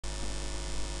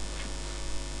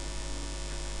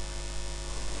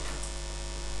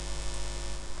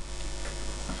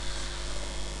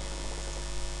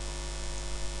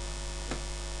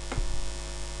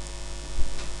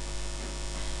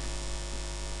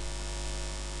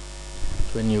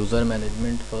So in user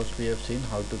management, first we have seen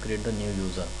how to create the new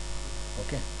user.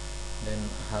 Okay, then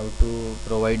how to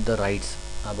provide the rights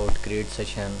about create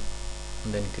session,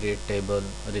 then create table,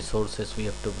 resources we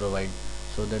have to provide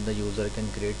so that the user can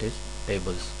create his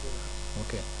tables.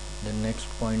 Okay, the next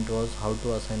point was how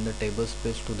to assign the table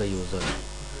space to the user,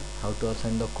 how to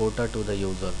assign the quota to the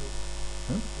user.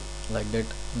 Like that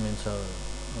means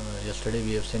yesterday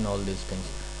we have seen all these things.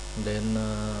 Then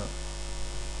uh,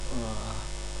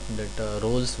 that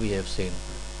roles we have seen,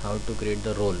 how to create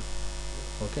the role.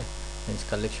 Okay, means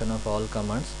collection of all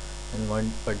commands in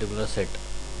one particular set,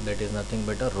 that is nothing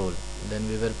but a role. Then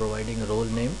we were providing role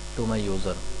name to my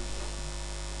user.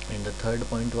 And the third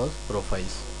point was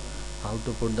profiles, how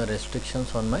to put the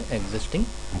restrictions on my existing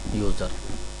user.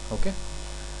 Okay,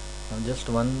 now just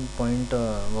one point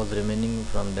was remaining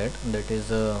from that, that is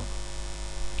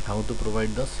how to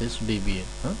provide the sys DBA.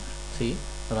 See,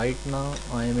 right now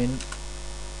I am in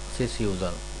sys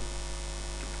user,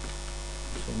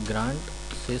 so grant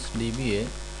sys DBA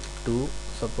to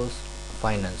suppose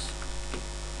finance.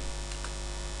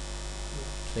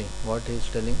 See what he is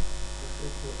telling,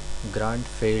 grant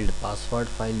failed, password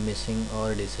file missing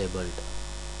or disabled.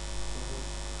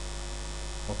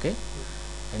 Okay,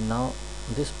 and now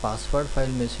this password file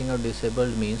missing or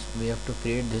disabled means we have to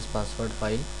create this password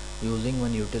file using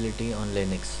one utility on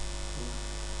Linux.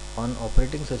 On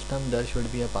operating system there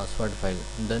should be a password file,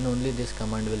 then only this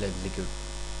command will execute.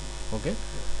 Okay,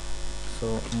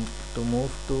 so to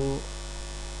move to,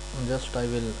 just I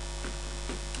will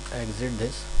exit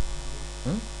this.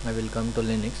 I will come to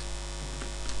Linux.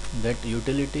 That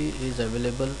utility is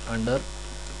available under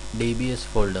DBS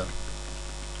folder,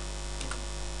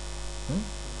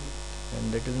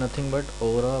 and that is nothing but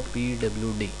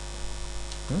Orapwd.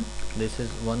 This is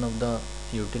one of the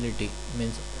utility,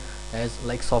 means as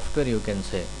like software you can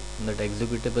say, that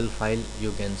executable file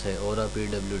you can say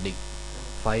Orapwd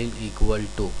file equal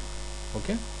to.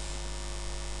 Okay,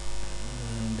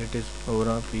 that is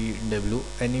Orapwd,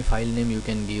 any file name you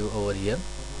can give over here.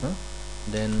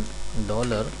 Then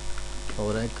dollar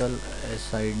oracle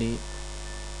sid,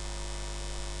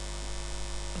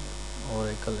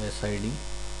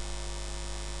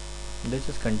 this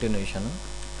is continuation.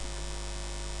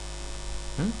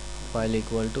 File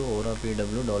equal to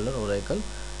Orapwd dollar oracle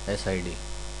sid.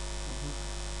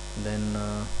 Then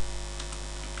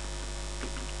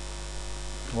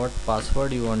what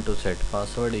password you want to set,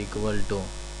 password equal to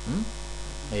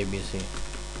abc,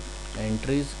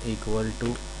 entries equal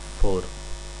to 4.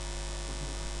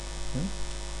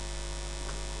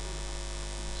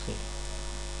 See,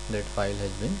 that file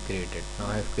has been created. Now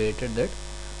I have created that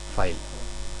file.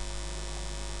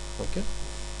 Okay,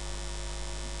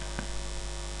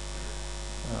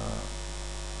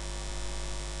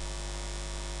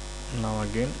 now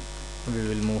again we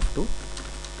will move to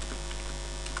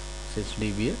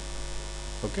sysdba.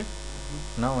 Okay,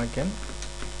 now I can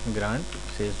grant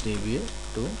sysdba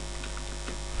to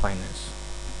finance.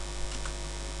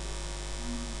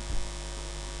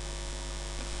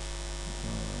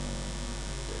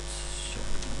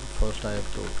 First I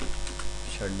have to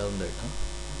shut down that,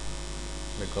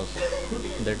 because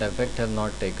that effect have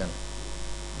not taken,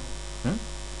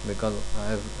 because I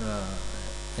have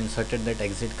inserted that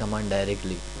exit command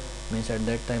directly, means at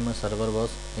that time a server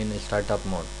was in startup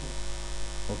mode.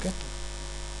 Okay,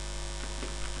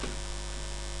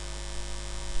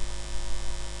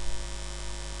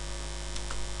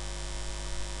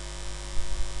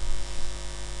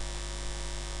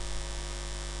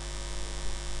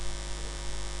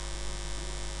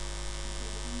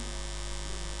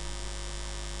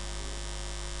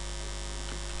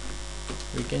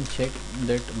 we can check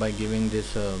that by giving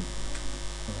this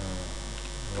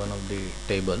one of the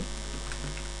table.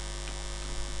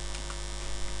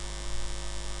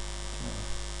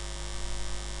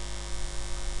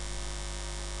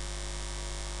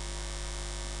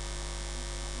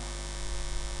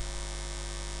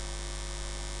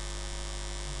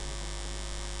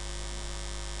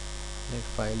 That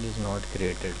file is not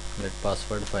created, that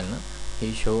password file,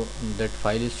 he show that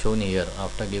file is shown here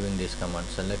after giving this command,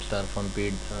 select star from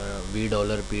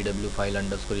 $v$pw file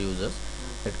underscore users.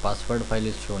 That password file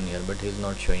is shown here, but he is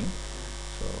not showing.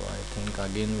 So I think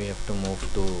again we have to move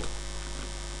to,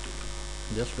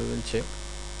 just we will check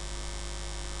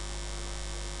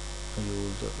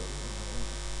user.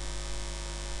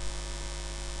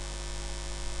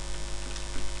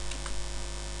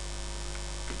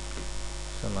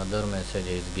 Some other message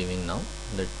is giving now,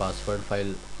 that password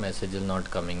file message is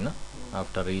not coming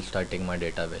after restarting my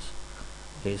database.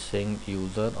 He is saying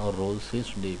user or role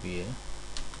sys DBA,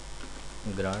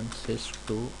 grant sys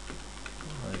to,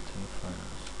 I think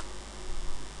finance.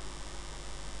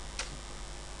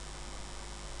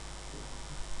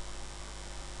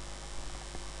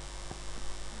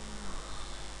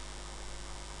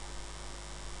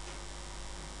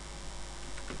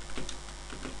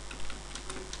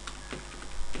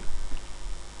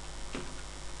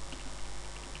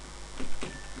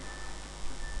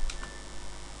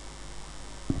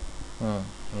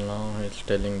 Now it's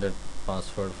telling that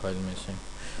password file missing.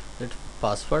 That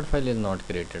password file is not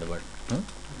created, but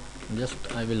just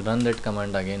I will run that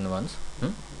command again once.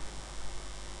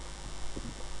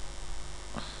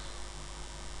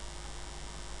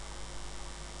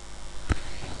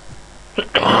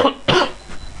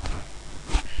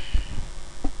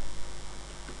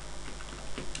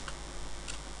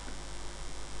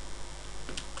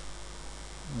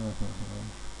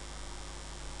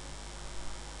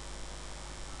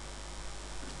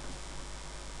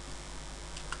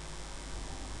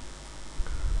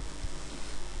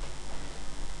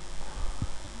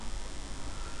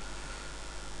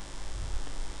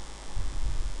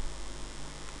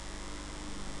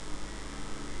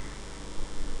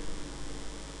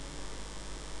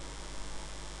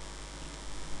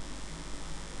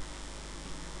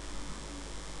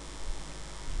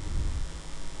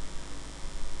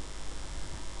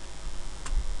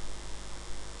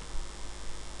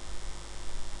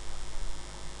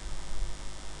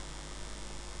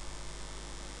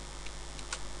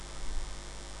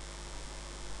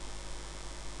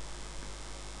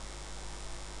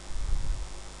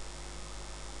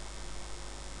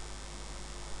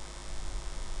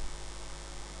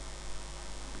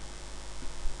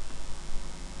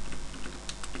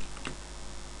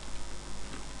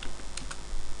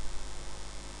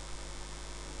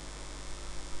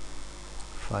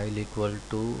 File equal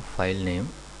to file name,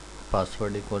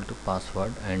 password equal to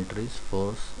password, entries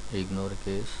force ignore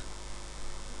case,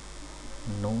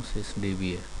 no sys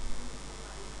DBA.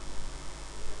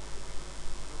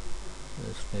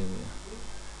 Yes, DBA.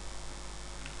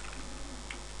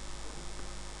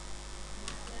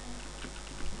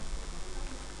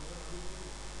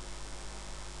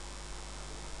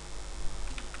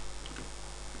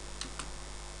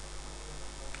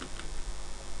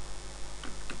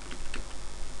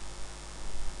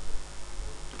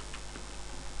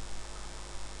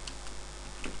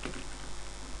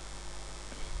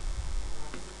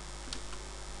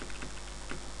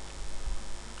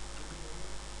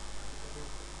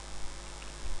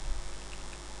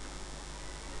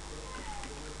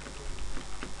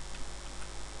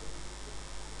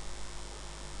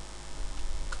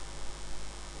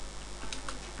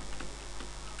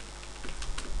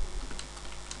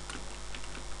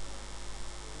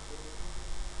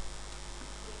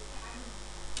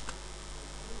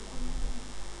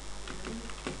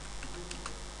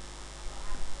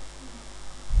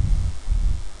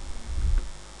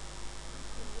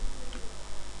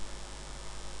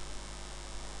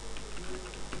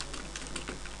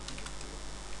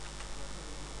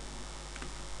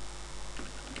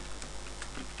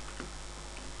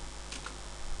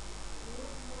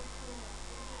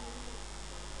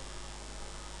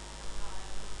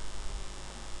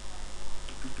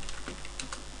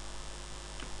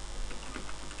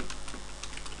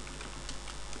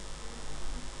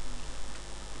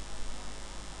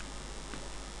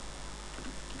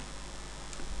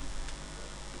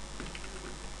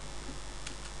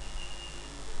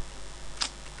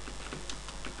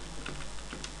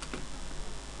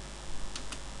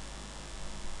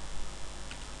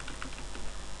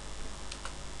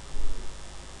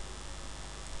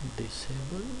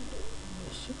 Disable,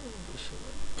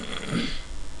 disable.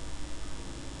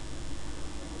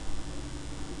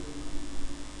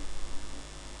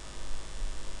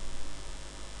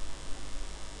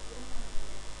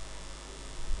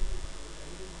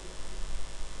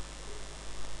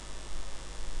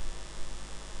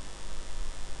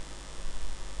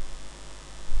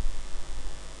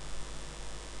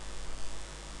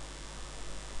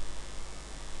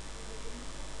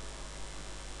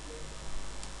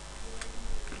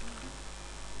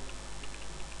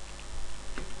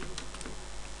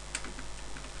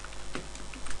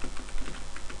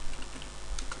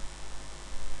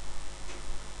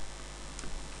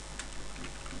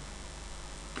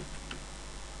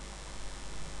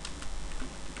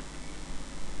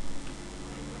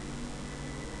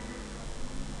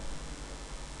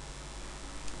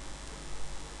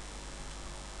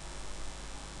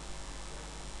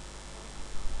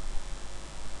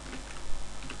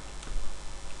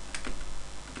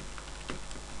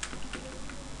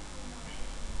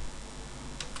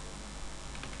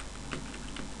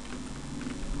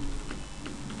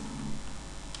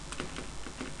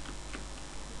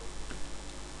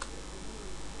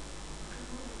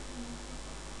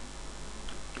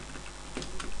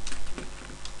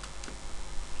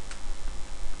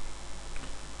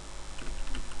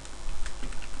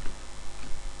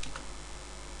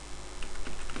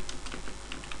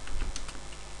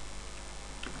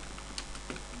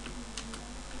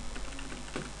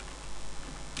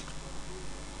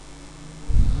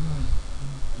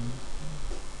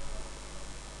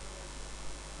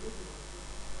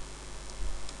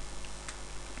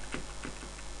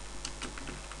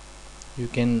 You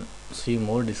can see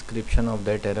more description of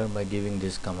that error by giving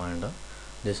this command.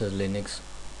 This is Linux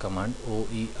command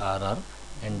OERR,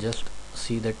 and just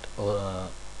see that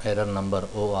error number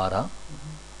ORA,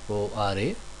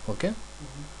 okay,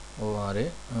 ORA,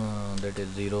 that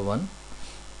is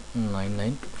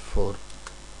 01994.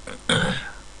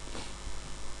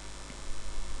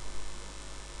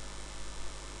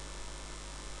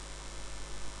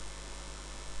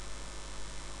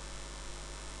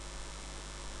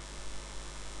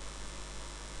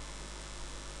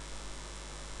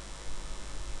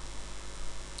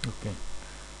 Okay,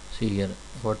 see here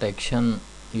what action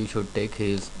you should take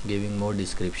is giving more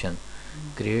description.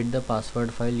 Create the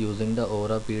password file using the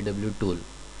Orapwd tool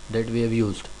that we have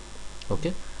used,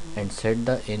 okay, and set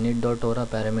the init.ora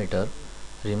parameter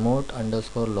remote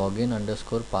underscore login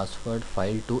underscore password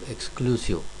file to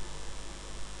exclusive,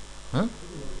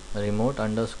 remote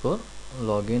underscore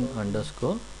login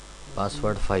underscore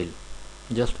password file.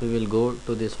 Just we will go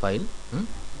to this file.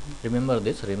 Remember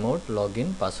this remote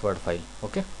login password file,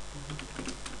 okay.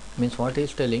 Means what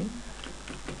is telling,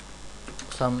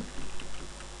 some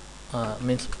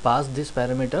means pass this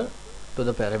parameter to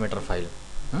the parameter file.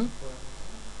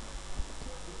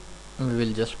 We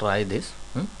will just try this.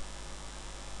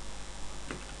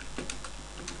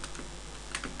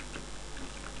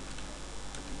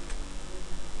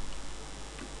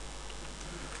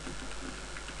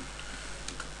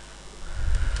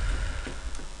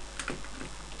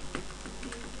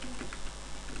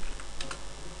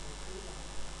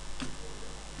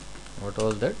 What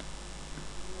was that?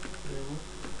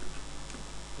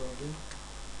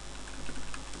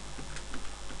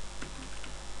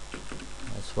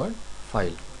 Password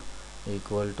file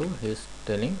equal to his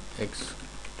telling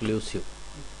exclusive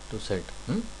to set.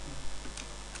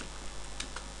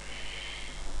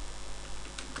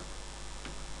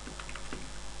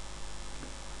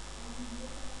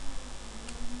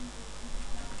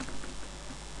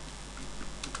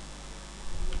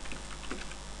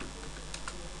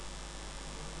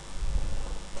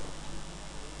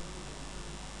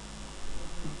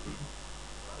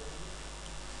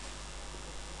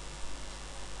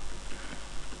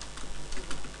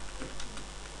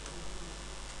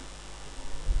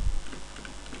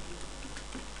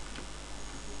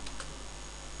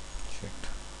 Shit.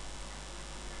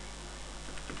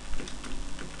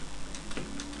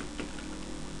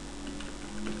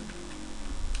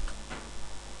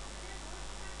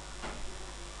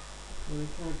 We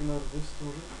can ignore this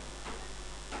story.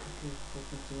 Okay, so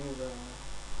continue the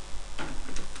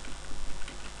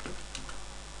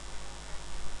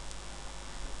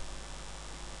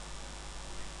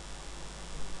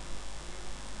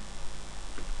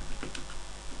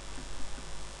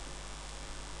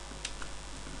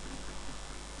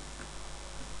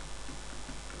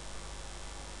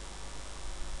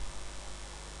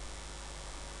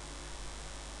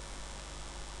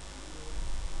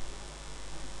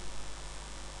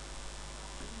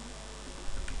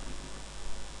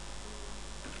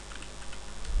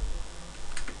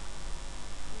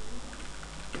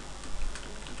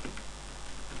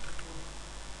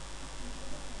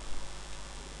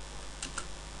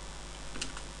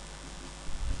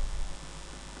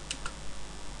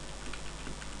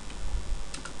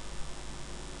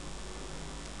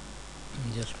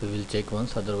Just we will check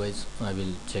once, otherwise I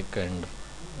will check and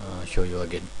show you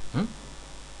again.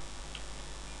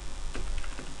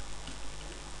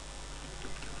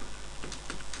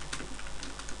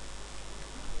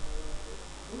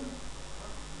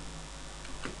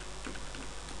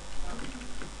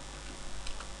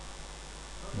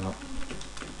 No.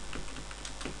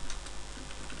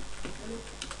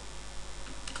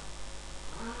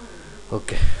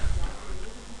 Okay.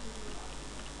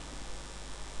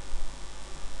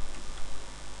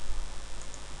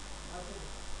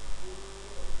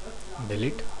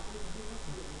 Delete.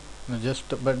 No, just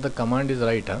but the command is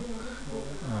right.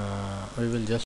 We will just